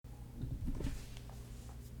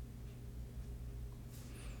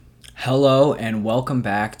Hello and welcome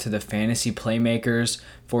back to the Fantasy Playmakers.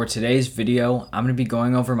 For today's video, I'm going to be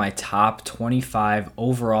going over my top 25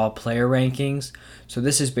 overall player rankings. So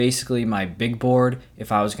this is basically my big board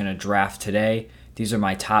if I was going to draft today. These are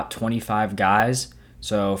my top 25 guys.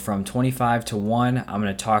 So from 25 to 1, I'm going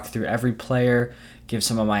to talk through every player, give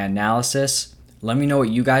some of my analysis. Let me know what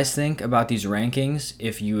you guys think about these rankings.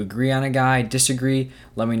 If you agree on a guy, disagree,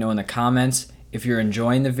 let me know in the comments. If you're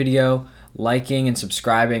enjoying the video, liking and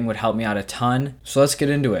subscribing would help me out a ton. So let's get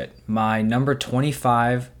into it. My number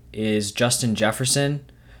 25 is Justin Jefferson.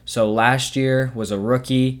 So last year was a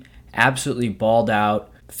rookie, absolutely balled out,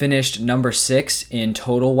 finished number 6 in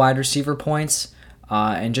total wide receiver points.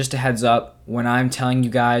 And just a heads up, when I'm telling you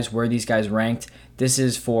guys where these guys ranked, this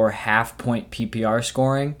is for half point PPR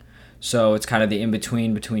scoring. So it's kind of the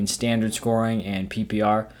in-between between standard scoring and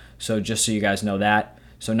PPR. So just so you guys know that.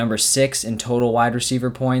 So number 6 in total wide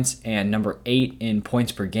receiver points and number 8 in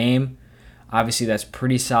points per game. Obviously, that's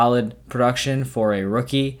pretty solid production for a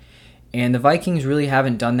rookie. And the Vikings really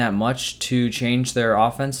haven't done that much to change their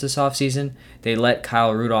offense this offseason. They let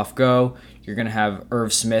Kyle Rudolph go. You're going to have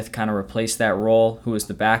Irv Smith kind of replace that role, who is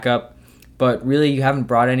the backup. But really, you haven't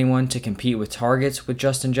brought anyone to compete with targets with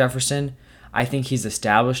Justin Jefferson. I think he's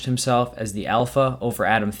established himself as the alpha over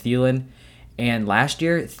Adam Thielen. And last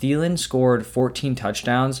year, Thielen scored 14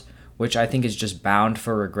 touchdowns, which I think is just bound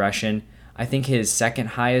for regression. I think his second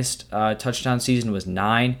highest touchdown season was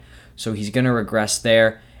 9, so he's going to regress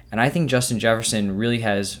there. And I think Justin Jefferson really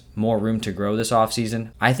has more room to grow this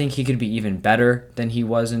offseason. I think he could be even better than he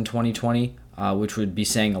was in 2020, which would be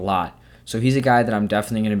saying a lot. So he's a guy that I'm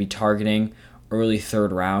definitely going to be targeting early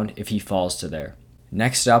third round if he falls to there.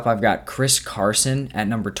 Next up, I've got Chris Carson at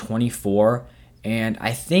number 24. And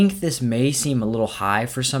I think this may seem a little high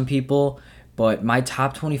for some people, but my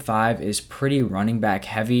top 25 is pretty running back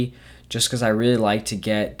heavy just because I really like to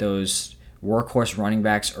get those workhorse running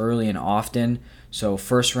backs early and often. So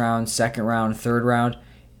first round, second round, third round.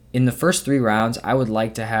 In the first 3 rounds, I would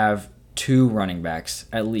like to have 2 running backs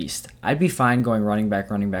at least. I'd be fine going running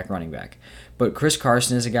back. But Chris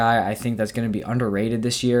Carson is a guy I think that's going to be underrated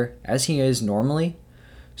this year, as he is normally.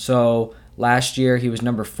 So last year, he was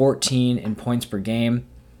number 14 in points per game,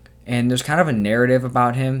 and there's kind of a narrative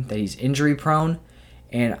about him that he's injury prone,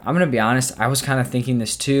 and I'm going to be honest, I was kind of thinking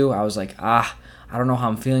this too. I was like, I don't know how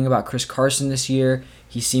I'm feeling about Chris Carson this year.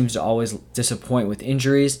 He seems to always disappoint with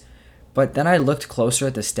injuries, but then I looked closer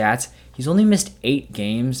at the stats. He's only missed 8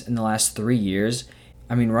 games in the last 3 years.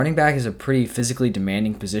 I mean, running back is a pretty physically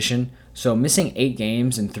demanding position, so missing 8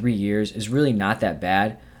 games in 3 years is really not that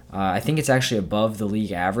bad. I think it's actually above the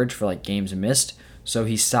league average for games missed. So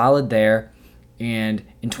he's solid there. And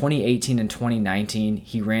in 2018 and 2019,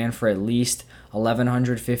 he ran for at least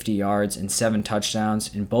 1,150 yards and 7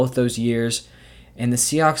 touchdowns in both those years. And the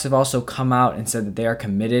Seahawks have also come out and said that they are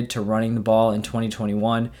committed to running the ball in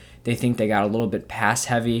 2021. They think they got a little bit pass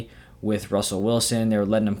heavy with Russell Wilson. They were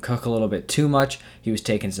letting him cook a little bit too much. He was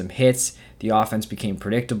taking some hits. The offense became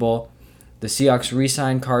predictable. The Seahawks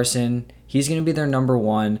re-signed Carson. He's going to be their number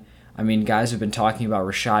 1. I mean, guys have been talking about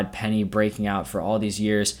Rashad Penny breaking out for all these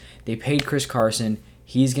years. They paid Chris Carson.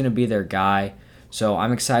 He's going to be their guy. So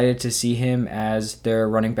I'm excited to see him as their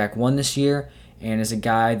running back 1 this year, and as a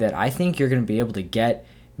guy that I think you're going to be able to get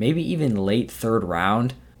maybe even late third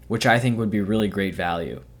round, which I think would be really great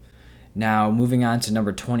value. Now, moving on to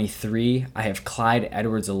number 23, I have Clyde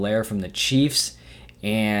Edwards-Helaire from the Chiefs.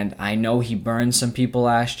 And I know he burned some people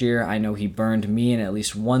last year. I know he burned me in at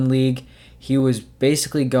least one league. He was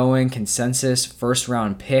basically going consensus first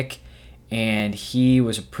round pick, and he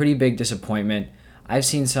was a pretty big disappointment. I've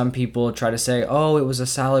seen some people try to say, it was a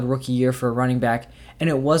solid rookie year for a running back, and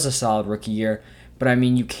it was a solid rookie year. But I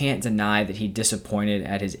mean, you can't deny that he disappointed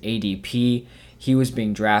at his ADP. He was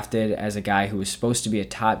being drafted as a guy who was supposed to be a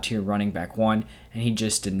top tier running back 1, and he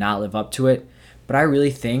just did not live up to it. But I really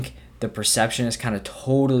think the perception is kind of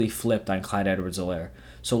totally flipped on Clyde Edwards-Helaire.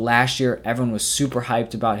 So last year, everyone was super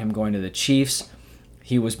hyped about him going to the Chiefs.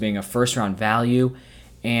 He was being a first-round value,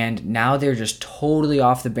 and now they're just totally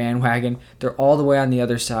off the bandwagon. They're all the way on the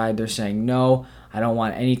other side. They're saying, no, I don't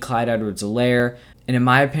want any Clyde Edwards-Helaire. And in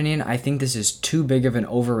my opinion, I think this is too big of an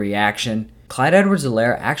overreaction. Clyde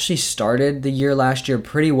Edwards-Helaire actually started the year last year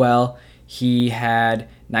pretty well. He had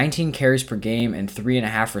 19 carries per game and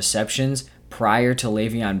 3.5 receptions prior to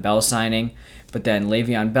Le'Veon Bell signing, but then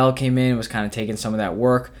Le'Veon Bell came in, was kind of taking some of that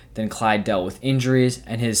work. Then Clyde dealt with injuries,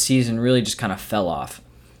 and his season really just kind of fell off.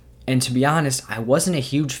 And to be honest, I wasn't a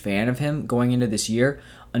huge fan of him going into this year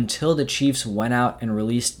until the Chiefs went out and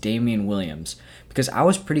released Damian Williams, because I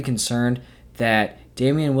was pretty concerned that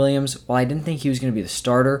Damian Williams, while I didn't think he was going to be the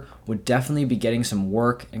starter, would definitely be getting some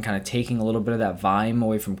work and kind of taking a little bit of that volume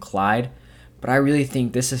away from Clyde. But I really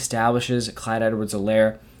think this establishes Clyde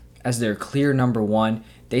Edwards-Helaire as their clear number one.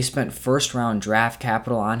 They spent first-round draft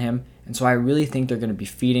capital on him, and so I really think they're going to be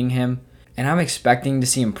feeding him. And I'm expecting to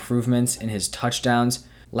see improvements in his touchdowns.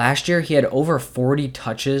 Last year, he had over 40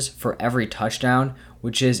 touches for every touchdown,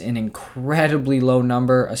 which is an incredibly low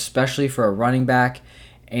number, especially for a running back.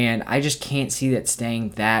 And I just can't see that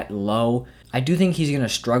staying that low. I do think he's going to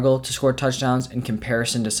struggle to score touchdowns in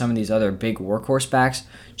comparison to some of these other big workhorse backs,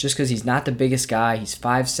 just because he's not the biggest guy. He's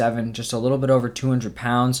 5'7", just a little bit over 200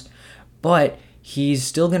 pounds. But he's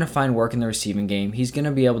still going to find work in the receiving game. He's going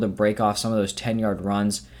to be able to break off some of those 10-yard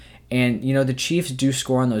runs. And, the Chiefs do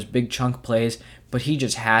score on those big chunk plays, but he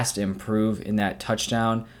just has to improve in that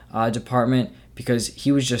touchdown department because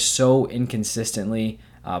he was just so inconsistently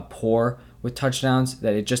poor with touchdowns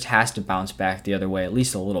that it just has to bounce back the other way, at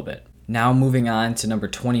least a little bit. Now moving on to number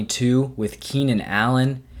 22 with Keenan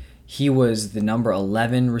Allen. He was the number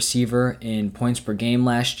 11 receiver in points per game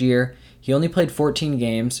last year. He only played 14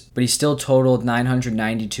 games, but he still totaled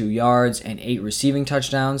 992 yards and 8 receiving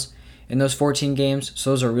touchdowns in those 14 games. So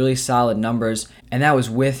those are really solid numbers. And that was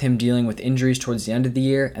with him dealing with injuries towards the end of the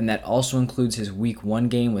year. And that also includes his week 1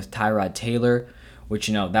 game with Tyrod Taylor, which,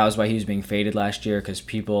 that was why he was being faded last year because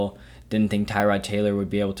people didn't think Tyrod Taylor would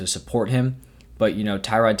be able to support him. But,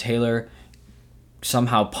 Tyrod Taylor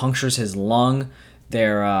somehow punctures his lung.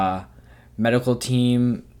 Their medical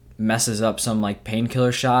team messes up some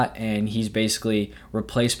painkiller shot, and he's basically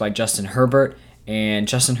replaced by Justin Herbert. And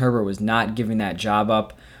Justin Herbert was not giving that job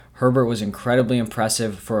up. Herbert was incredibly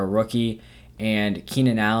impressive for a rookie, and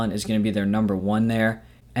Keenan Allen is going to be their number 1 there.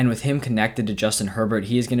 And with him connected to Justin Herbert,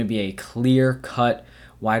 he is going to be a clear-cut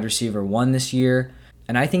wide receiver 1 this year.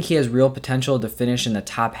 And I think he has real potential to finish in the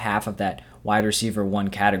top half of that wide receiver 1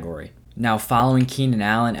 category. Now, following Keenan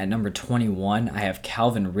Allen at number 21, I have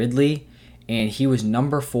Calvin Ridley, and he was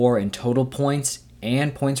number 4 in total points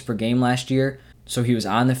and points per game last year. So he was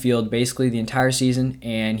on the field basically the entire season,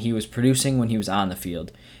 and he was producing when he was on the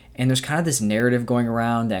field. And there's kind of this narrative going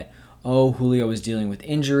around that, Julio is dealing with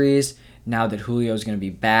injuries. Now that Julio is going to be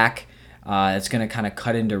back, it's going to kind of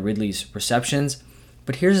cut into Ridley's receptions.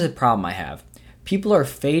 But here's the problem I have. People are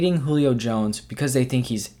fading Julio Jones because they think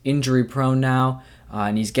he's injury prone now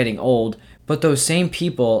and he's getting old. But those same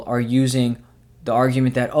people are using the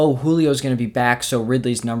argument that, Julio's going to be back, so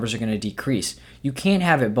Ridley's numbers are going to decrease. You can't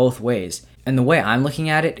have it both ways. And the way I'm looking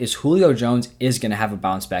at it is Julio Jones is going to have a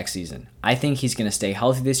bounce back season. I think he's going to stay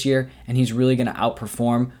healthy this year, and he's really going to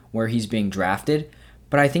outperform where he's being drafted.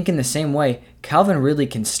 But I think in the same way, Calvin Ridley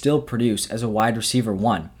can still produce as a wide receiver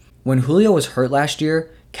 1. When Julio was hurt last year,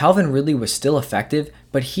 Calvin Ridley was still effective,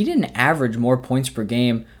 but he didn't average more points per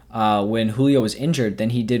game when Julio was injured than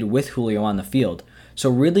he did with Julio on the field. So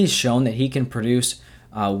Ridley's shown that he can produce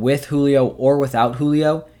with Julio or without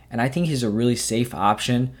Julio, and I think he's a really safe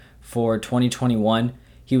option for 2021.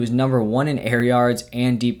 He was number 1 in air yards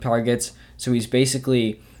and deep targets, so he's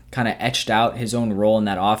basically kind of etched out his own role in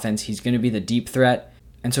that offense. He's going to be the deep threat,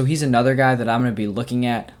 and so he's another guy that I'm going to be looking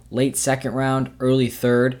at late second round, early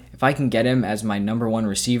third. If I can get him as my number 1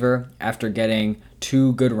 receiver after getting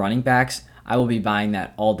 2 good running backs, I will be buying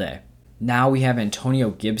that all day. Now we have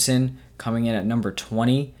Antonio Gibson coming in at number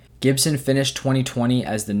 20. Gibson finished 2020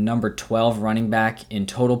 as the number 12 running back in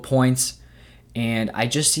total points. And I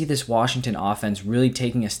just see this Washington offense really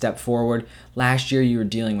taking a step forward. Last year, you were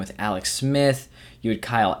dealing with Alex Smith, you had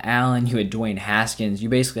Kyle Allen, you had Dwayne Haskins. You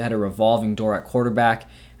basically had a revolving door at quarterback,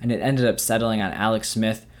 and it ended up settling on Alex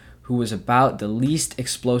Smith, who was about the least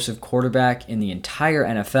explosive quarterback in the entire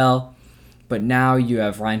NFL. But now you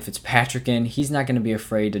have Ryan Fitzpatrick in. He's not going to be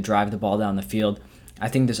afraid to drive the ball down the field. I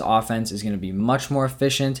think this offense is going to be much more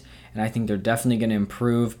efficient, and I think they're definitely going to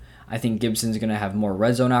improve. I think Gibson's going to have more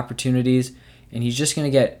red zone opportunities, and he's just going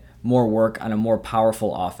to get more work on a more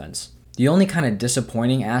powerful offense. The only kind of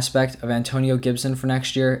disappointing aspect of Antonio Gibson for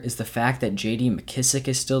next year is the fact that J.D. McKissic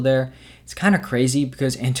is still there. It's kind of crazy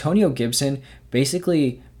because Antonio Gibson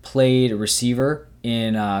basically played receiver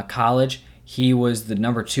in college. He was the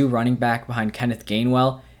number 2 running back behind Kenneth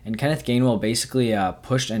Gainwell, and Kenneth Gainwell basically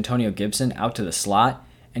pushed Antonio Gibson out to the slot.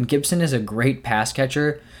 And Gibson is a great pass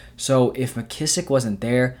catcher, so if McKissic wasn't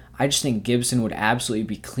there, I just think Gibson would absolutely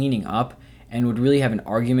be cleaning up and would really have an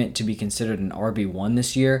argument to be considered an RB1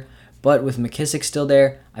 this year. But with McKissic still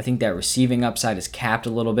there, I think that receiving upside is capped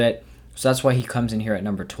a little bit, so that's why he comes in here at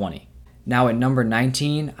number 20. Now at number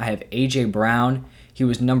 19, I have A.J. Brown. He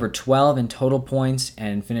was number 12 in total points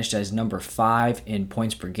and finished as number 5 in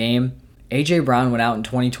points per game. A.J. Brown went out in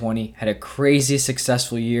 2020, had a crazy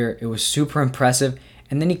successful year. It was super impressive,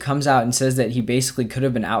 And then he comes out and says that he basically could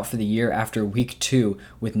have been out for the year after week 2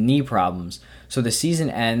 with knee problems. So the season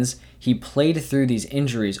ends. He played through these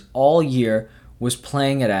injuries all year, was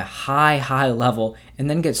playing at a high level, and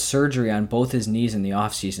then gets surgery on both his knees in the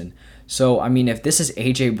offseason. So, I mean, if this is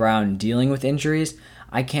A.J. Brown dealing with injuries,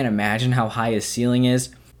 I can't imagine how high his ceiling is.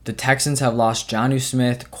 The Texans have lost Jonnu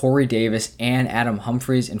Smith, Corey Davis, and Adam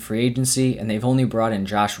Humphries in free agency, and they've only brought in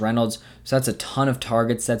Josh Reynolds. So that's a ton of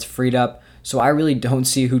targets that's freed up. So I really don't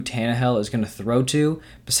see who Tannehill is going to throw to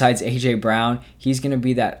besides A.J. Brown. He's going to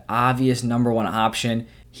be that obvious number one option.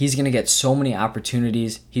 He's going to get so many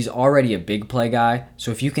opportunities. He's already a big play guy. So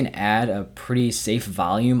if you can add a pretty safe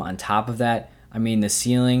volume on top of that, I mean, the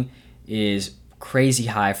ceiling is crazy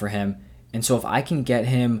high for him. And so if I can get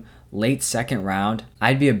him late second round,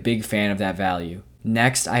 I'd be a big fan of that value.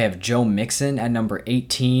 Next, I have Joe Mixon at number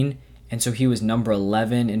 18. And so he was number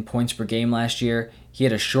 11 in points per game last year. He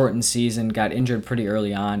had a shortened season, got injured pretty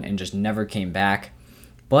early on, and just never came back.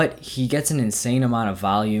 But he gets an insane amount of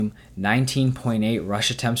volume, 19.8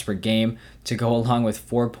 rush attempts per game to go along with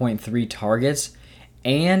 4.3 targets.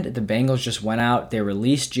 And the Bengals just went out. They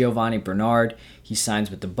released Giovanni Bernard. He signs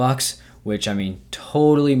with the Bucs, which, I mean,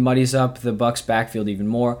 totally muddies up the Bucs backfield even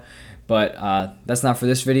more. But that's not for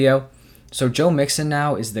this video. So Joe Mixon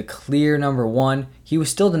now is the clear number one. He was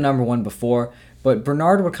still the number one before, but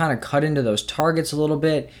Bernard would kind of cut into those targets a little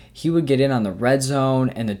bit. He would get in on the red zone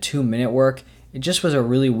and the 2-minute work. It just was a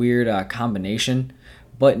really weird combination.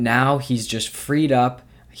 But now he's just freed up.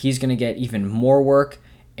 He's going to get even more work.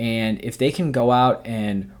 And if they can go out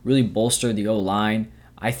and really bolster the O-line,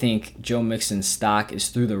 I think Joe Mixon's stock is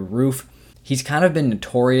through the roof. He's kind of been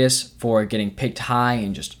notorious for getting picked high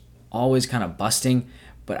and just always kind of busting.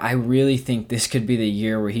 But I really think this could be the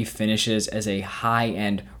year where he finishes as a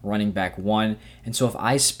high-end running back one. And so if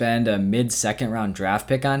I spend a mid-second round draft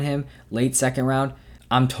pick on him, late second round,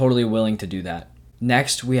 I'm totally willing to do that.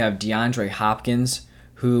 Next, we have DeAndre Hopkins,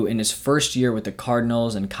 who in his first year with the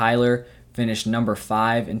Cardinals and Kyler finished number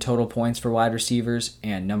 5 in total points for wide receivers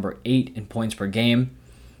and number 8 in points per game.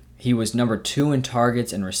 He was number 2 in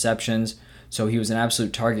targets and receptions, so he was an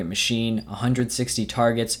absolute target machine. 160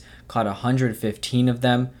 targets, caught 115 of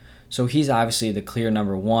them. So he's obviously the clear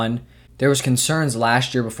number one. There was concerns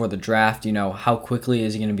last year before the draft, how quickly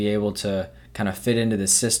is he going to be able to kind of fit into the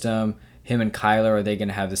system? Him and Kyler, are they going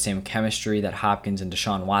to have the same chemistry that Hopkins and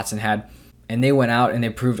Deshaun Watson had? And they went out and they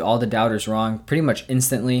proved all the doubters wrong pretty much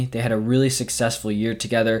instantly. They had a really successful year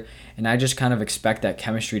together, and I just kind of expect that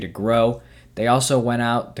chemistry to grow. They also went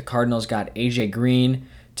out, the Cardinals got A.J. Green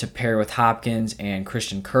to pair with Hopkins and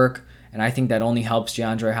Christian Kirk, and I think that only helps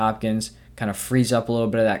DeAndre Hopkins, kind of frees up a little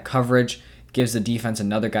bit of that coverage, gives the defense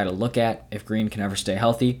another guy to look at if Green can ever stay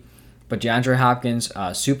healthy. But DeAndre Hopkins,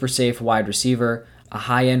 super safe wide receiver, a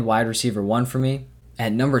high-end wide receiver one for me.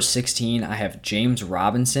 At number 16, I have James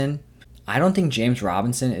Robinson. I don't think James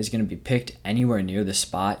Robinson is going to be picked anywhere near the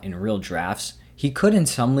spot in real drafts. He could in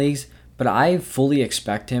some leagues, but I fully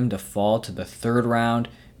expect him to fall to the 3rd round,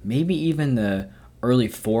 maybe even the early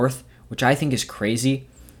 4th, which I think is crazy.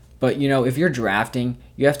 But, if you're drafting,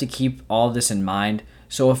 you have to keep all of this in mind.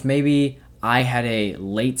 So if maybe I had a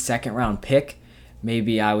late 2nd round pick,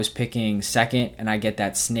 maybe I was picking 2nd and I get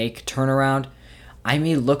that snake turnaround, I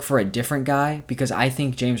may look for a different guy because I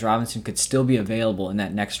think James Robinson could still be available in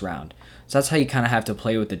that next round. So that's how you kind of have to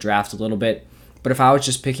play with the draft a little bit. But if I was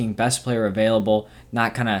just picking best player available,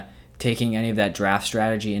 not kind of taking any of that draft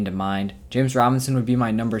strategy into mind, James Robinson would be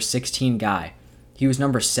my number 16 guy. He was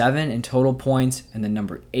number 7 in total points and then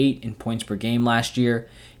number 8 in points per game last year.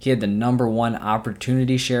 He had the number 1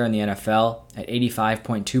 opportunity share in the NFL at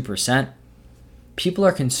 85.2%. People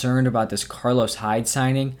are concerned about this Carlos Hyde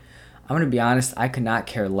signing. I'm going to be honest, I could not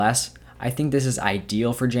care less. I think this is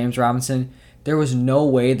ideal for James Robinson. There was no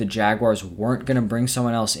way the Jaguars weren't going to bring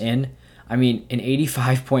someone else in. I mean, an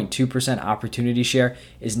 85.2% opportunity share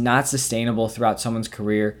is not sustainable throughout someone's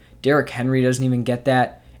career. Derrick Henry doesn't even get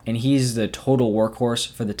that, and he's the total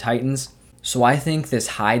workhorse for the Titans. So I think this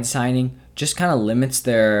Hyde signing just kind of limits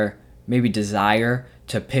their maybe desire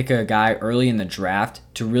to pick a guy early in the draft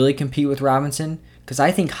to really compete with Robinson, because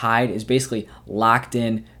I think Hyde is basically locked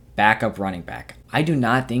in backup running back. I do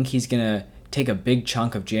not think he's going to take a big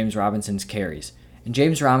chunk of James Robinson's carries. And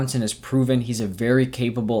James Robinson has proven he's a very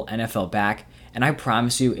capable NFL back. And I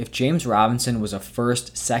promise you, if James Robinson was a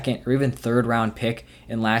 1st, 2nd, or even 3rd round pick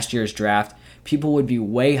in last year's draft, people would be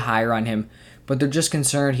way higher on him. But they're just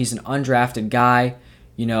concerned he's an undrafted guy.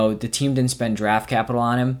 The team didn't spend draft capital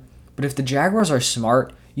on him. But if the Jaguars are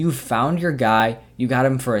smart, you found your guy, you got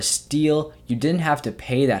him for a steal, you didn't have to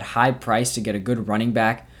pay that high price to get a good running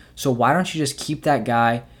back. So why don't you just keep that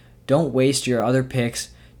guy, don't waste your other picks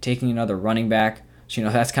taking another running back. So,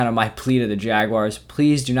 that's kind of my plea to the Jaguars.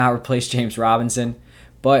 Please do not replace James Robinson.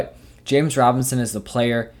 But James Robinson is the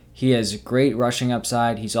player. He has great rushing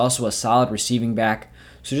upside. He's also a solid receiving back.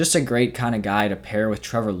 So just a great kind of guy to pair with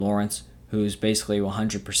Trevor Lawrence, who's basically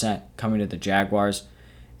 100% coming to the Jaguars.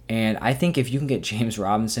 And I think if you can get James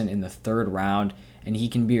Robinson in the third round and he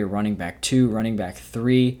can be your running back 2, running back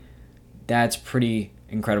 3, that's pretty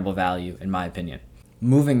incredible value in my opinion.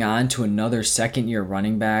 Moving on to another second-year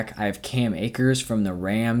running back, I have Cam Akers from the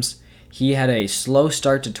Rams. He had a slow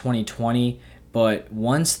start to 2020, but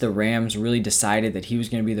once the Rams really decided that he was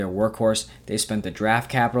going to be their workhorse, they spent the draft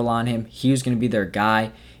capital on him. He was going to be their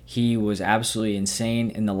guy. He was absolutely insane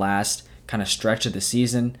in the last kind of stretch of the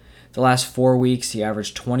season. The last 4 weeks, he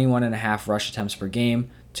averaged 21.5 rush attempts per game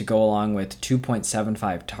to go along with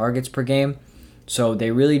 2.75 targets per game. So they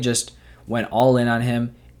really just went all in on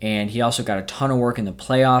him. And he also got a ton of work in the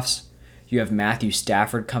playoffs. You have Matthew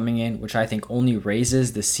Stafford coming in, which I think only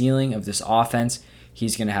raises the ceiling of this offense.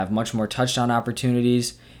 He's going to have much more touchdown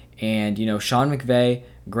opportunities. And, Sean McVay,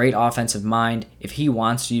 great offensive mind. If he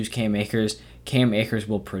wants to use Cam Akers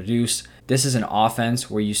will produce. This is an offense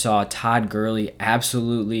where you saw Todd Gurley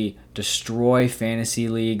absolutely destroy fantasy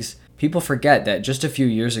leagues. People forget that just a few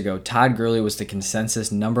years ago, Todd Gurley was the consensus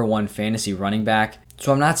 #1 fantasy running back.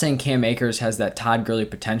 So I'm not saying Cam Akers has that Todd Gurley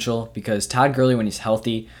potential, because Todd Gurley, when he's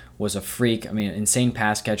healthy, was a freak. An insane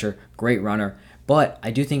pass catcher, great runner. But I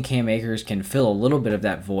do think Cam Akers can fill a little bit of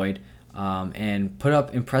that void and put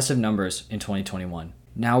up impressive numbers in 2021.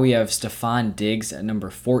 Now we have Stefon Diggs at number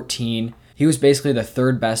 14. He was basically the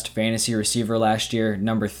third best fantasy receiver last year,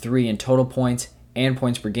 number 3 in total points and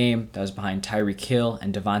points per game. That was behind Tyreek Hill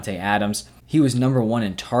and Davante Adams. He was number 1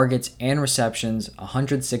 in targets and receptions,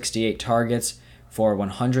 168 targets for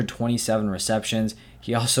 127 receptions.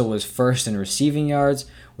 He also was first in receiving yards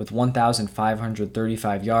with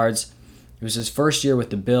 1,535 yards. It was his first year with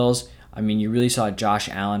the Bills. You really saw Josh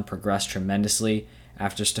Allen progress tremendously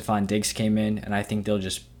after Stefon Diggs came in, and I think they'll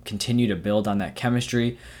just continue to build on that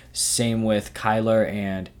chemistry. Same with Kyler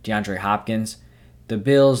and DeAndre Hopkins. The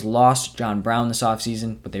Bills lost John Brown this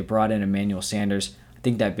offseason, but they brought in Emmanuel Sanders. I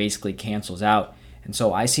think that basically cancels out. And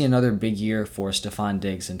so I see another big year for Stefon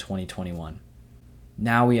Diggs in 2021.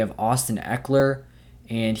 Now we have Austin Eckler,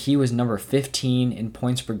 and he was number 15 in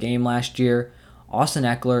points per game last year. Austin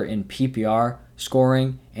Eckler in PPR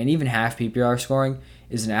scoring and even half PPR scoring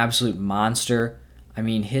is an absolute monster.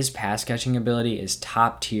 His pass catching ability is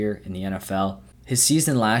top tier in the NFL. His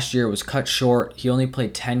season last year was cut short. He only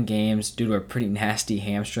played 10 games due to a pretty nasty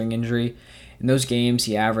hamstring injury. In those games,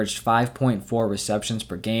 he averaged 5.4 receptions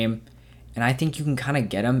per game. And I think you can kind of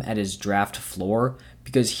get him at his draft floor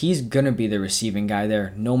because he's going to be the receiving guy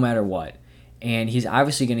there no matter what. And he's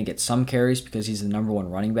obviously going to get some carries because he's the number 1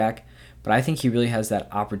 running back. But I think he really has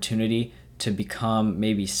that opportunity to become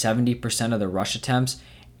maybe 70% of the rush attempts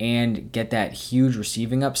and get that huge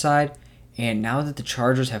receiving upside. And now that the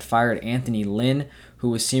Chargers have fired Anthony Lynn, who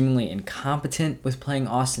was seemingly incompetent with playing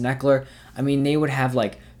Austin Eckler, they would have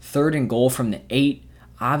 3rd and goal from the 8,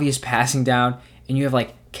 obvious passing down, and you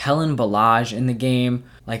have Kellen Ballage in the game.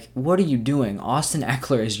 What are you doing? Austin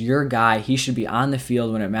Eckler is your guy. He should be on the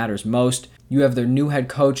field when it matters most. You have their new head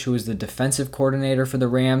coach, who is the defensive coordinator for the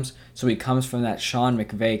Rams, so he comes from that Sean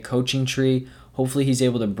McVay coaching tree. Hopefully he's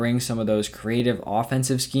able to bring some of those creative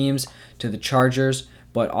offensive schemes to the Chargers.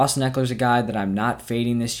 But Austin Eckler's a guy that I'm not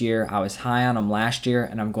fading this year. I was high on him last year,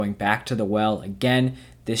 and I'm going back to the well again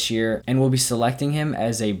this year, and we'll be selecting him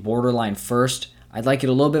as a borderline first. I'd like it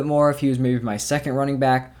a little bit more if he was maybe my second running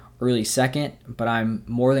back, early second, but I'm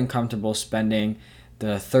more than comfortable spending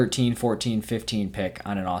the 13, 14, 15 pick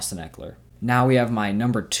on an Austin Eckler. Now we have my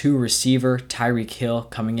number 2 receiver, Tyreek Hill,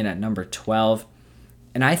 coming in at number 12.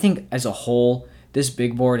 And I think as a whole, this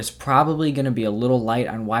big board is probably going to be a little light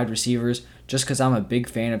on wide receivers just because I'm a big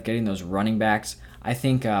fan of getting those running backs. I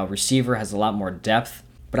think receiver has a lot more depth,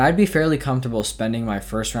 but I'd be fairly comfortable spending my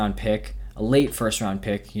first round pick, a late first round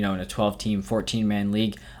pick, in a 12-team, 14-man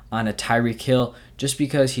league on a Tyreek Hill just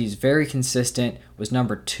because he's very consistent, was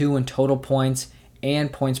number 2 in total points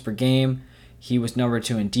and points per game. He was number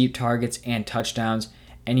 2 in deep targets and touchdowns.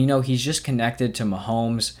 And he's just connected to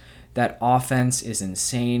Mahomes. That offense is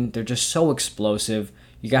insane. They're just so explosive.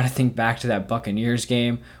 You got to think back to that Buccaneers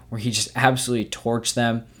game where he just absolutely torched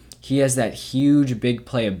them. He has that huge big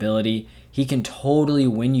play ability. He can totally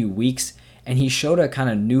win you weeks. And he showed a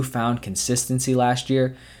kind of newfound consistency last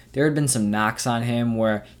year. There had been some knocks on him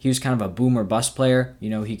where he was kind of a boom or bust player.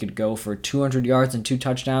 He could go for 200 yards and 2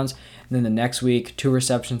 touchdowns, and then the next week, 2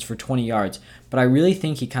 receptions for 20 yards. But I really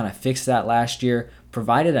think he kind of fixed that last year,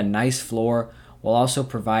 provided a nice floor, while also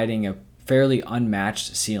providing a fairly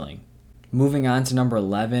unmatched ceiling. Moving on to number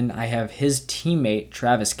 11, I have his teammate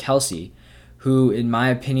Travis Kelce, who in my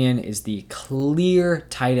opinion is the clear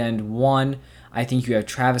tight end one. I think you have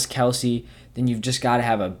Travis Kelce, then you've just got to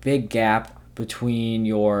have a big gap between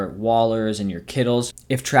your Wallers and your Kittles.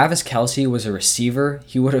 If Travis Kelce was a receiver,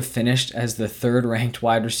 he would have finished as the third ranked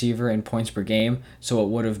wide receiver in points per game. So it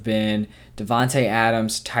would have been Davante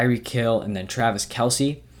Adams, Tyreek Hill, and then Travis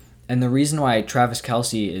Kelce. And the reason why Travis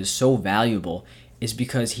Kelce is so valuable is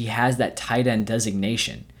because he has that tight end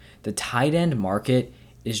designation. The tight end market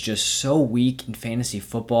is just so weak in fantasy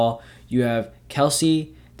football. You have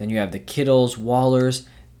Kelce, then you have the Kittles, Wallers,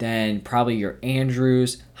 then probably your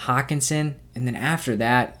Andrews, Hockenson, and then after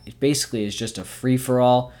that, it basically is just a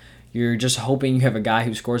free-for-all. You're just hoping you have a guy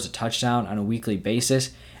who scores a touchdown on a weekly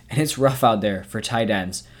basis, and it's rough out there for tight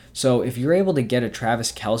ends. So if you're able to get a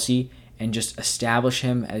Travis Kelce and just establish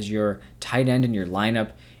him as your tight end in your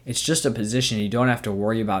lineup, it's just a position you don't have to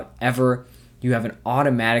worry about ever. You have an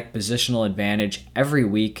automatic positional advantage every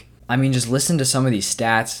week. I mean, just listen to some of these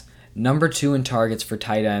stats. Number 2 in targets for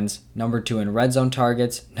tight ends, number 2 in red zone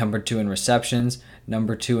targets, number 2 in receptions,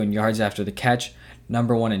 number 2 in yards after the catch,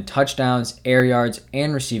 number 1 in touchdowns, air yards,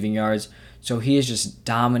 and receiving yards. So he is just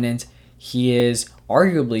dominant. He is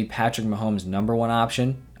arguably Patrick Mahomes' number 1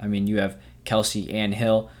 option. I mean, you have Kelce and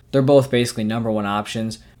Hill. They're both basically number 1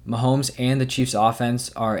 options. Mahomes and the Chiefs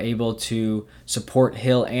offense are able to support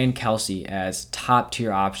Hill and Kelce as top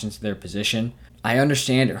tier options to their position. I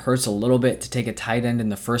understand it hurts a little bit to take a tight end in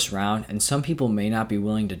the first round, and some people may not be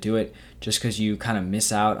willing to do it just because you kind of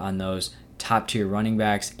miss out on those top tier running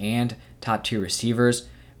backs and top tier receivers.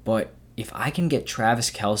 But if I can get Travis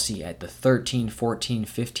Kelce at the 13, 14,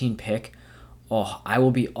 15 pick, I will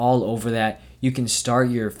be all over that. You can start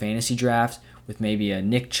your fantasy draft with maybe a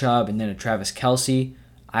Nick Chubb and then a Travis Kelce.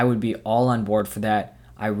 I would be all on board for that.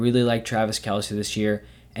 I really like Travis Kelce this year,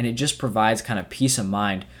 and it just provides kind of peace of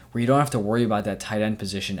mind where you don't have to worry about that tight end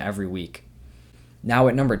position every week. Now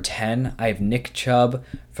at number 10, I have Nick Chubb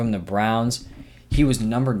from the Browns. He was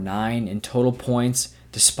number 9 in total points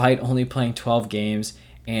despite only playing 12 games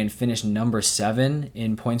and finished number 7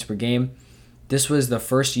 in points per game. This was the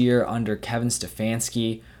first year under Kevin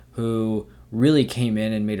Stefanski, who really came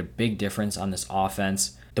in and made a big difference on this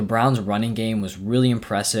offense. The Browns' running game was really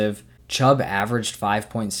impressive. Chubb averaged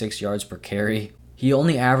 5.6 yards per carry. He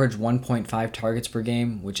only averaged 1.5 targets per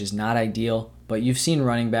game, which is not ideal, but you've seen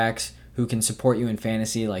running backs who can support you in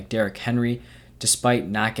fantasy like Derrick Henry, despite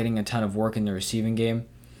not getting a ton of work in the receiving game.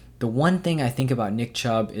 The one thing I think about Nick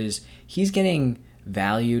Chubb is he's getting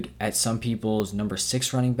valued at some people's number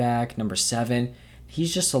 6 running back, number 7.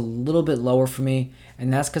 He's just a little bit lower for me,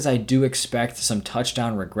 and that's because I do expect some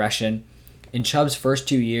touchdown regression. In Chubb's first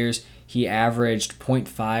 2 years, he averaged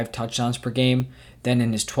 0.5 touchdowns per game. Then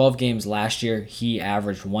in his 12 games last year, he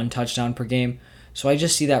averaged 1 touchdown per game. So I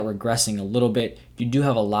just see that regressing a little bit. You do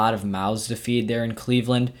have a lot of mouths to feed there in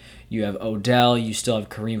Cleveland. You have Odell, you still have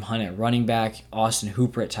Kareem Hunt at running back, Austin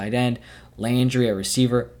Hooper at tight end, Landry at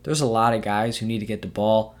receiver. There's a lot of guys who need to get the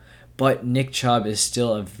ball, but Nick Chubb is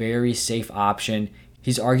still a very safe option.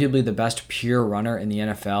 He's arguably the best pure runner in the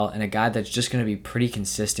NFL and a guy that's just going to be pretty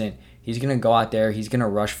consistent. He's going to go out there, he's going to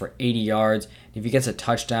rush for 80 yards. If he gets a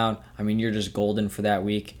touchdown, I mean, you're just golden for that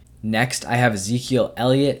week. Next, I have Ezekiel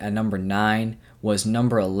Elliott at number 9, was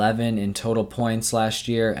number 11 in total points last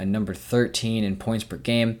year and number 13 in points per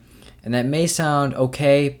game. And that may sound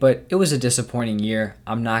okay, but it was a disappointing year.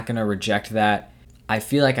 I'm not going to reject that. I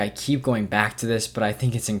feel like I keep going back to this, but I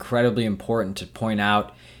think it's incredibly important to point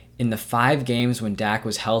out. In the 5 games when Dak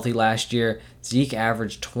was healthy last year, Zeke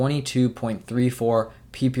averaged 22.34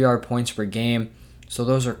 PPR points per game. So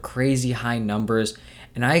those are crazy high numbers.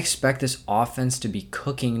 And I expect this offense to be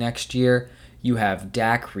cooking next year. You have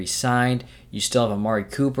Dak re-signed. You still have Amari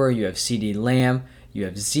Cooper. You have CeeDee Lamb. You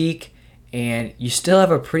have Zeke. And you still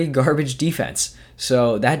have a pretty garbage defense.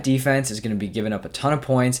 So that defense is going to be giving up a ton of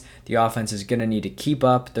points. The offense is going to need to keep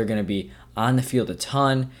up. They're going to be on the field a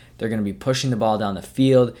ton. They're going to be pushing the ball down the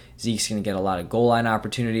field. Zeke's going to get a lot of goal line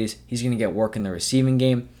opportunities. He's going to get work in the receiving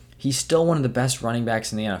game. He's still one of the best running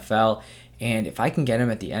backs in the NFL. And if I can get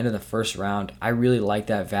him at the end of the first round, I really like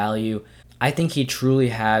that value. I think he truly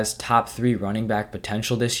has top 3 running back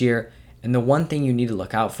potential this year. And the one thing you need to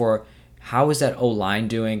look out for, how is that O-line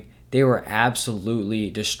doing? They were absolutely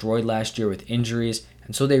destroyed last year with injuries,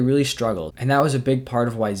 and so they really struggled. And that was a big part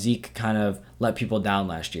of why Zeke kind of let people down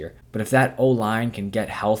last year. But if that O-line can get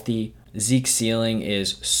healthy, Zeke's ceiling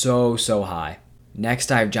is so high.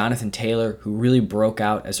 Next, I have Jonathan Taylor, who really broke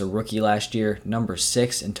out as a rookie last year, number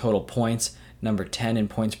 6 in total points, number 10 in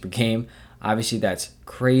points per game. Obviously, that's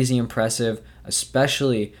crazy impressive.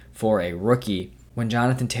 especially for a rookie. When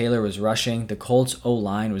Jonathan Taylor was rushing, the Colts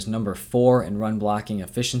O-line was number 4 in run blocking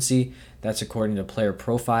efficiency. That's according to Player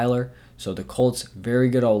Profiler. So the Colts, very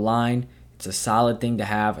good O-line. It's a solid thing to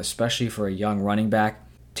have, especially for a young running back.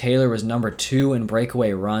 Taylor was number 2 in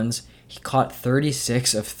breakaway runs. He caught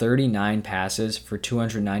 36 of 39 passes for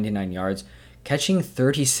 299 yards. Catching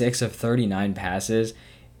 36 of 39 passes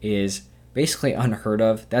is basically unheard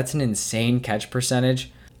of. That's an insane catch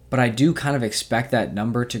percentage. But I do kind of expect that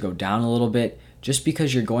number to go down a little bit just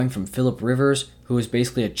because you're going from Phillip Rivers, who is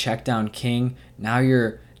basically a check down king. Now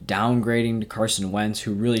you're downgrading to Carson Wentz,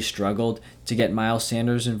 who really struggled to get Miles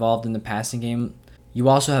Sanders involved in the passing game. You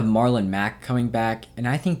also have Marlon Mack coming back, and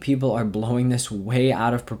I think people are blowing this way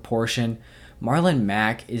out of proportion. Marlon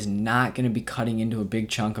Mack is not going to be cutting into a big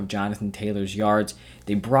chunk of Jonathan Taylor's yards.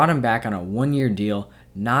 They brought him back on a 1-year deal,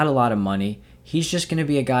 not a lot of money. He's just going to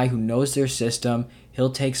be a guy who knows their system.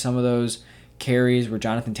 He'll take some of those carries where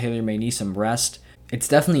Jonathan Taylor may need some rest. It's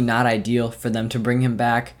definitely not ideal for them to bring him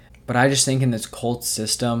back, but I just think in this Colts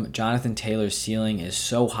system, Jonathan Taylor's ceiling is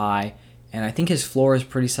so high, and I think his floor is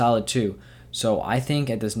pretty solid too. So I think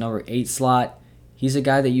at this number 8 slot, he's a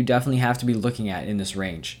guy that you definitely have to be looking at in this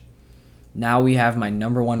range. Now we have my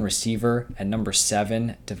number 1 receiver at number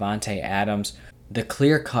 7, Davante Adams, the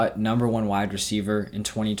clear-cut number 1 wide receiver in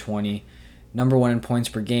 2020. Number 1 in points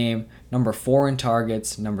per game, number 4 in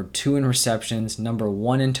targets, number 2 in receptions, number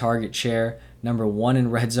 1 in target share, number 1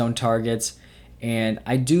 in red zone targets. And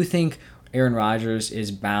I do think Aaron Rodgers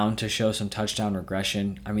is bound to show some touchdown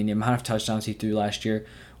regression. I mean, the amount of touchdowns he threw last year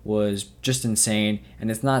was just insane,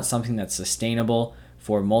 and it's not something that's sustainable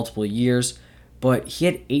for multiple years. But he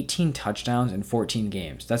had 18 touchdowns in 14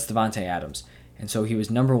 games. That's Davante Adams. And so he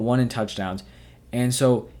was number 1 in touchdowns. And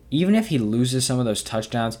so even if he loses some of those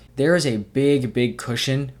touchdowns, there is a big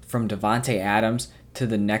cushion from Davante Adams to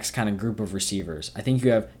the next kind of group of receivers. I think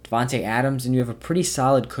you have Davante Adams, and you have a pretty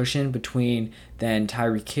solid cushion between then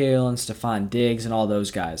Tyreek Hill and Stephon Diggs and all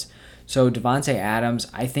those guys. So Davante Adams,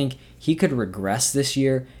 I think he could regress this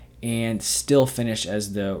year and still finish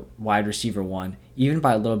as the wide receiver 1, even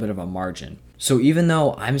by a little bit of a margin. So even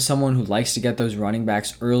though I'm someone who likes to get those running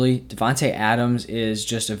backs early, Davante Adams is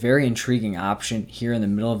just a very intriguing option here in the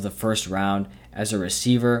middle of the first round as a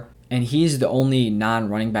receiver. And he's the only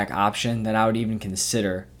non-running back option that I would even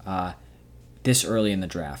consider this early in the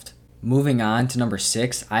draft. Moving on to number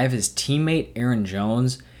 6, I have his teammate Aaron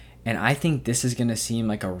Jones. And I think this is going to seem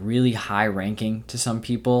like a really high ranking to some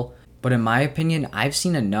people. But in my opinion, I've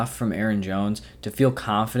seen enough from Aaron Jones to feel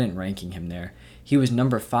confident ranking him there. He was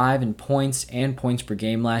number 5 in points and points per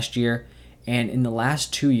game last year, and in the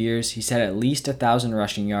last 2 years, he's had at least 1,000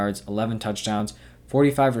 rushing yards, 11 touchdowns,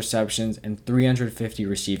 45 receptions, and 350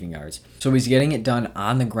 receiving yards. So he's getting it done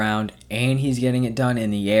on the ground, and he's getting it done in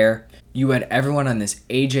the air. You had everyone on this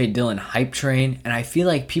A.J. Dillon hype train, and I feel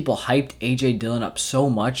like people hyped A.J. Dillon up so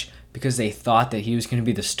much because they thought that he was going to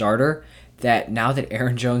be the starter, that now that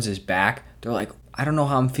Aaron Jones is back, they're like, I don't know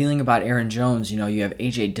how I'm feeling about Aaron Jones. You know, you have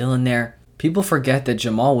A.J. Dillon there. People forget that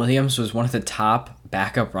Jamal Williams was one of the top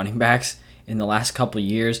backup running backs in the last couple of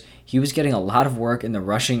years. He was getting a lot of work in the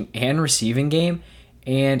rushing and receiving game,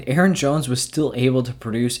 and Aaron Jones was still able to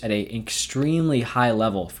produce at an extremely high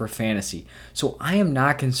level for fantasy. So I am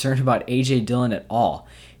not concerned about A.J. Dillon at all.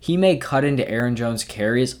 He may cut into Aaron Jones'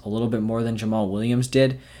 carries a little bit more than Jamal Williams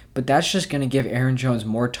did, but that's just going to give Aaron Jones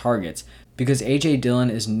more targets because A.J. Dillon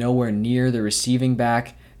is nowhere near the receiving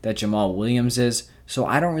back that Jamal Williams is. So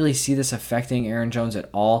I don't really see this affecting Aaron Jones at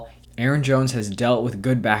all. Aaron Jones has dealt with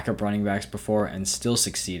good backup running backs before and still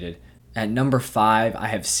succeeded. At number 5, I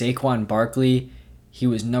have Saquon Barkley. He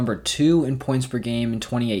was number 2 in points per game in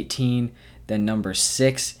 2018, then number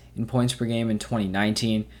 6 in points per game in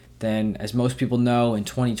 2019. Then, as most people know, in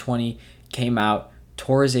 2020, came out,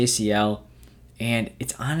 tore his ACL, and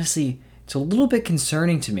it's a little bit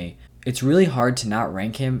concerning to me. It's really hard to not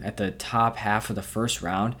rank him at the top half of the first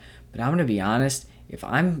round, but I'm going to be honest, if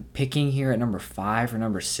I'm picking here at number 5 or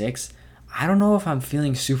number 6, I don't know if I'm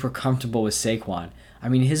feeling super comfortable with Saquon. I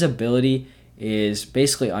mean, his ability is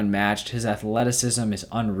basically unmatched. His athleticism is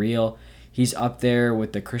unreal. He's up there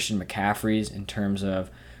with the Christian McCaffreys in terms of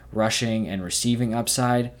rushing and receiving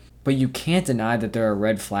upside. But you can't deny that there are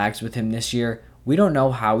red flags with him this year. We don't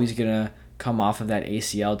know how he's going to come off of that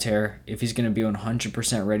ACL tear, if he's going to be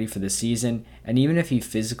 100% ready for the season. And even if he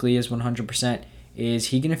physically is 100%, is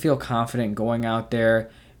he going to feel confident going out there,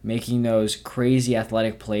 making those crazy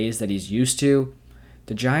athletic plays that he's used to?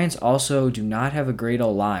 The Giants also do not have a great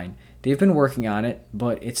O-line. They've been working on it,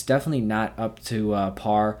 but it's definitely not up to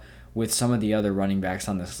par with some of the other running backs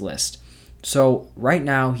on this list. So right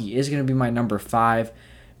now, he is going to be my number 5,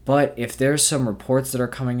 But if there's some reports that are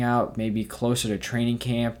coming out, maybe closer to training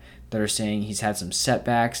camp, that are saying he's had some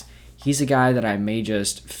setbacks, he's a guy that I may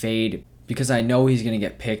just fade because I know he's going to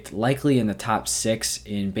get picked likely in the top 6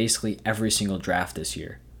 in basically every single draft this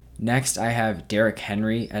year. Next, I have Derrick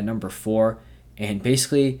Henry at number 4. And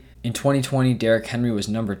basically, in 2020, Derrick Henry was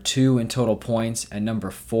number 2 in total points and number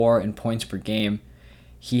 4 in points per game.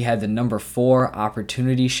 He had the number 4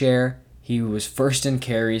 opportunity share. He was first in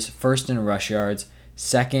carries, first in rush yards,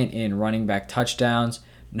 second in running back touchdowns,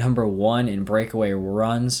 number 1 in breakaway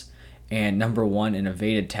runs, and number 1 in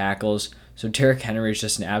evaded tackles. So Derrick Henry is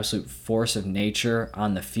just an absolute force of nature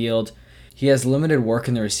on the field. He has limited work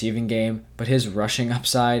in the receiving game, but his rushing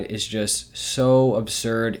upside is just so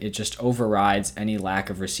absurd. It just overrides any lack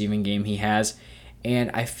of receiving game he has. And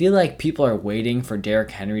I feel like people are waiting for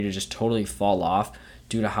Derrick Henry to just totally fall off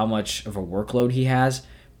due to how much of a workload he has,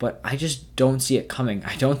 but I just don't see it coming.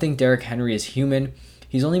 I don't think Derrick Henry is human.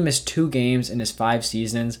 He's only missed 2 games in his 5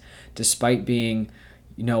 seasons, despite being,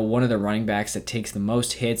 one of the running backs that takes the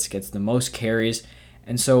most hits, gets the most carries.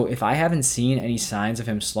 And so if I haven't seen any signs of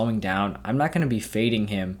him slowing down, I'm not going to be fading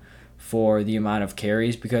him for the amount of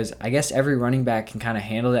carries because I guess every running back can kind of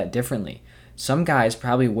handle that differently. Some guys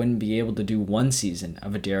probably wouldn't be able to do 1 season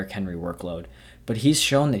of a Derrick Henry workload, but he's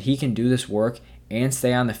shown that he can do this work and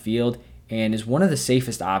stay on the field and is one of the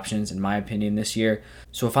safest options in my opinion this year.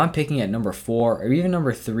 So if I'm picking at number 4 or even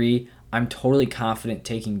number 3, I'm totally confident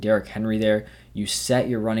taking Derrick Henry there. You set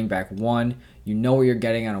your running back 1, you know what you're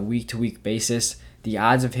getting on a week-to-week basis. The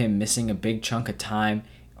odds of him missing a big chunk of time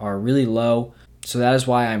are really low, so that is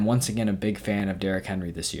why I'm once again a big fan of Derrick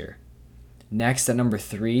Henry this year. Next at number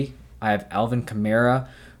 3, I have Alvin Kamara,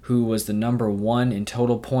 who was the number 1 in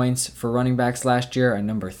total points for running backs last year and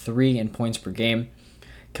number 3 in points per game.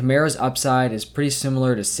 Kamara's upside is pretty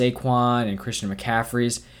similar to Saquon and Christian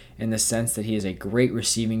McCaffrey's in the sense that he is a great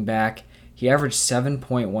receiving back. He averaged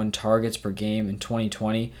 7.1 targets per game in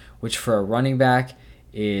 2020, which for a running back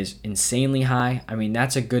is insanely high. I mean,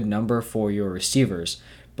 that's a good number for your receivers.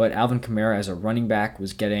 But Alvin Kamara as a running back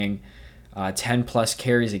was getting 10 plus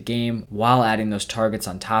carries a game while adding those targets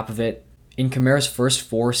on top of it. In Kamara's first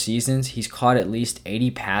 4 seasons, he's caught at least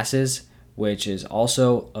 80 passes, which is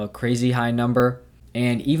also a crazy high number.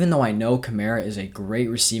 And even though I know Kamara is a great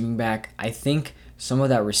receiving back, I think some of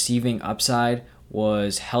that receiving upside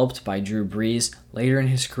was helped by Drew Brees. Later in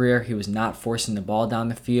his career, he was not forcing the ball down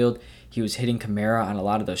the field. He was hitting Kamara on a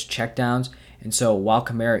lot of those checkdowns. And so while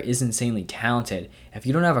Kamara is insanely talented, if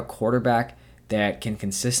you don't have a quarterback that can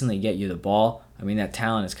consistently get you the ball, I mean, that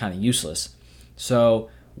talent is kind of useless. So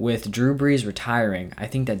with Drew Brees retiring, I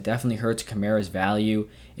think that definitely hurts Kamara's value.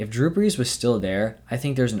 If Drew Brees was still there, I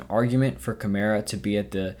think there's an argument for Kamara to be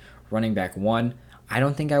at the running back 1. I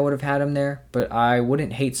don't think I would have had him there, but I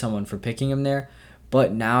wouldn't hate someone for picking him there.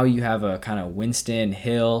 But now you have a kind of Winston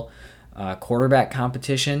Hill quarterback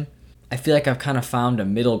competition. I feel like I've kind of found a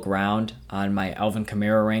middle ground on my Alvin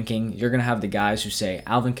Kamara ranking. You're going to have the guys who say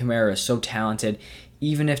Alvin Kamara is so talented,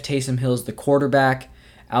 even if Taysom Hill's the quarterback,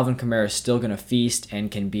 Alvin Kamara is still going to feast and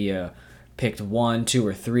can be picked 1, 2,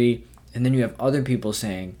 or 3. And then you have other people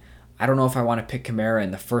saying, I don't know if I want to pick Kamara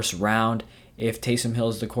in the first round if Taysom Hill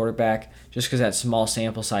is the quarterback, just because that small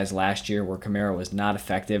sample size last year where Kamara was not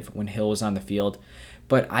effective when Hill was on the field.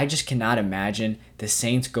 But I just cannot imagine the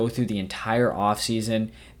Saints go through the entire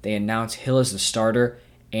offseason. They announce Hill as the starter,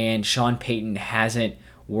 and Sean Payton hasn't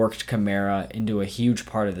worked Kamara into a huge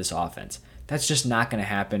part of this offense. That's just not going to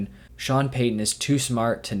happen. Sean Payton is too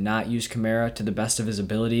smart to not use Kamara to the best of his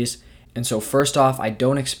abilities. And so first off, I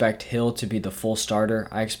don't expect Hill to be the full starter.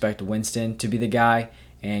 I expect Winston to be the guy.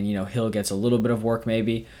 And, Hill gets a little bit of work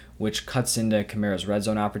maybe, which cuts into Kamara's red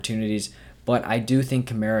zone opportunities. But I do think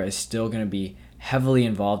Kamara is still going to be heavily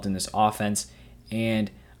involved in this offense.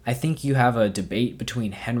 And I think you have a debate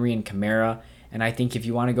between Henry and Kamara. And I think if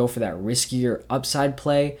you want to go for that riskier upside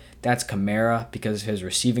play, that's Kamara because of his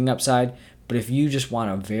receiving upside. But if you just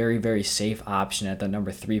want a very, very safe option at the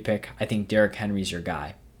number 3 pick, I think Derrick Henry's your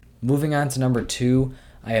guy. Moving on to number 2,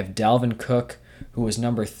 I have Dalvin Cook, who was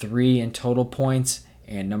number 3 in total points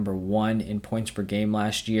and number 1 in points per game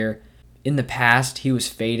last year. In the past, he was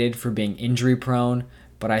faded for being injury prone,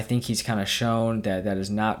 but I think he's kind of shown that that is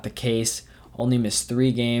not the case. Only missed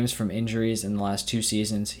 3 games from injuries in the last 2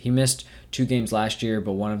 seasons. He missed 2 games last year,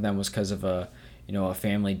 but one of them was because of a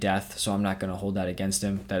family death, so I'm not going to hold that against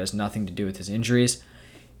him. That has nothing to do with his injuries.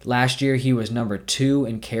 Last year, he was number 2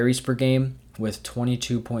 in carries per game with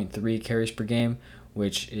 22.3 carries per game,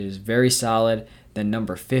 which is very solid. Then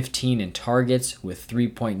number 15 in targets with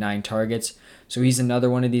 3.9 targets. So he's another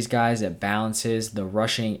one of these guys that balances the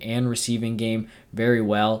rushing and receiving game very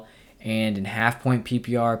well. And in half-point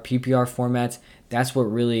PPR formats, that's what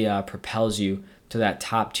really propels you to that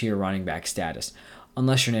top-tier running back status,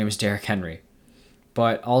 unless your name is Derrick Henry.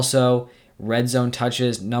 But also, red zone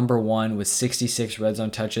touches, number one with 66 red zone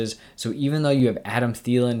touches. So even though you have Adam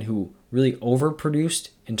Thielen, who really overproduced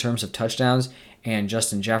in terms of touchdowns, and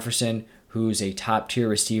Justin Jefferson, who's a top-tier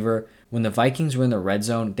receiver, when the Vikings were in the red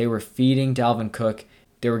zone, they were feeding Dalvin Cook.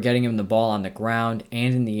 They were getting him the ball on the ground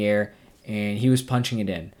and in the air, and he was punching it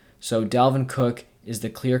in. So Dalvin Cook is the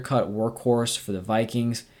clear-cut workhorse for the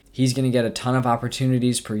Vikings. He's going to get a ton of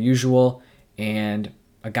opportunities per usual, and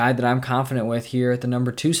a guy that I'm confident with here at the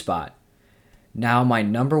number 2 spot. Now, my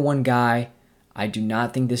number 1 guy, I do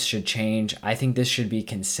not think this should change. I think this should be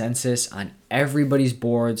consensus on everybody's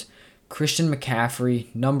boards. Christian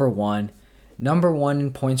McCaffrey, number 1. Number 1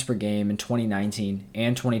 in points per game in 2019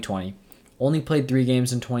 and 2020. Only played 3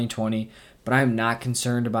 games in 2020, but I am not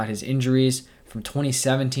concerned about his injuries. From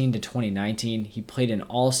 2017 to 2019, he played in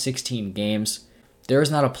all 16 games. There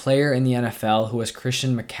is not a player in the NFL who has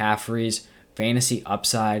Christian McCaffrey's fantasy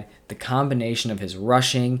upside, the combination of his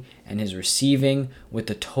rushing and his receiving with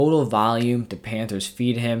the total volume the Panthers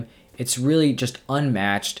feed him. It's really just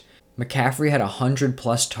unmatched. McCaffrey had 100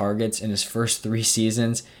 plus targets in his first 3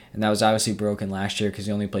 seasons, and that was obviously broken last year because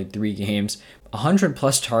he only played 3 games. 100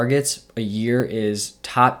 plus targets a year is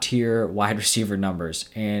top tier wide receiver numbers,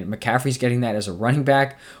 and McCaffrey's getting that as a running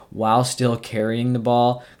back while still carrying the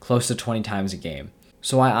ball close to 20 times a game.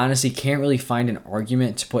 So I honestly can't really find an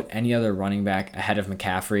argument to put any other running back ahead of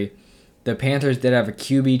McCaffrey. The Panthers did have a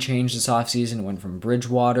QB change this offseason, went from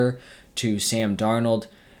Bridgewater to Sam Darnold,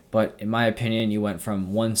 but in my opinion, you went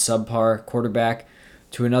from one subpar quarterback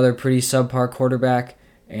to another pretty subpar quarterback,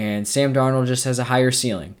 and Sam Darnold just has a higher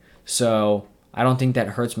ceiling. So I don't think that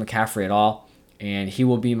hurts McCaffrey at all, and he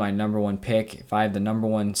will be my number 1 pick. If I have the number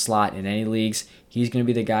 1 slot in any leagues, he's going to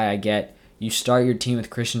be the guy I get. You start your team with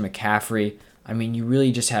Christian McCaffrey. I mean, you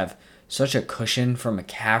really just have such a cushion from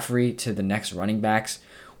McCaffrey to the next running backs,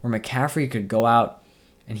 where McCaffrey could go out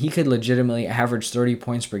and he could legitimately average 30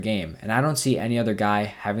 points per game. And I don't see any other guy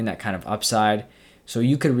having that kind of upside. So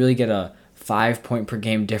you could really get a 5-point per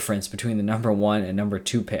game difference between the number 1 and number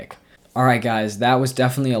 2 pick. All right, guys, that was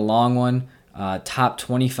definitely a long one. Top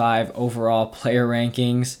 25 overall player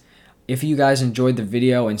rankings. If you guys enjoyed the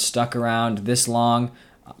video and stuck around this long,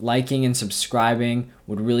 liking and subscribing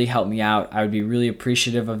would really help me out. I would be really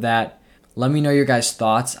appreciative of that. Let me know your guys'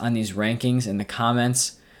 thoughts on these rankings in the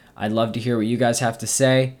comments. I'd love to hear what you guys have to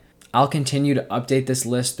say. I'll continue to update this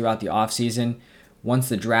list throughout the offseason. Once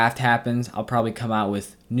the draft happens, I'll probably come out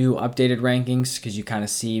with new updated rankings because you kind of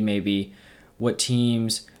see maybe what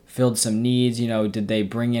teams filled some needs. Did they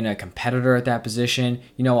bring in a competitor at that position?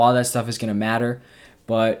 All that stuff is going to matter.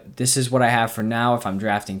 But this is what I have for now if I'm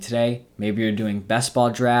drafting today. Maybe you're doing best ball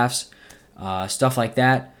drafts, stuff like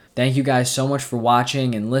that. Thank you guys so much for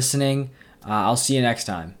watching and listening. I'll see you next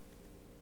time.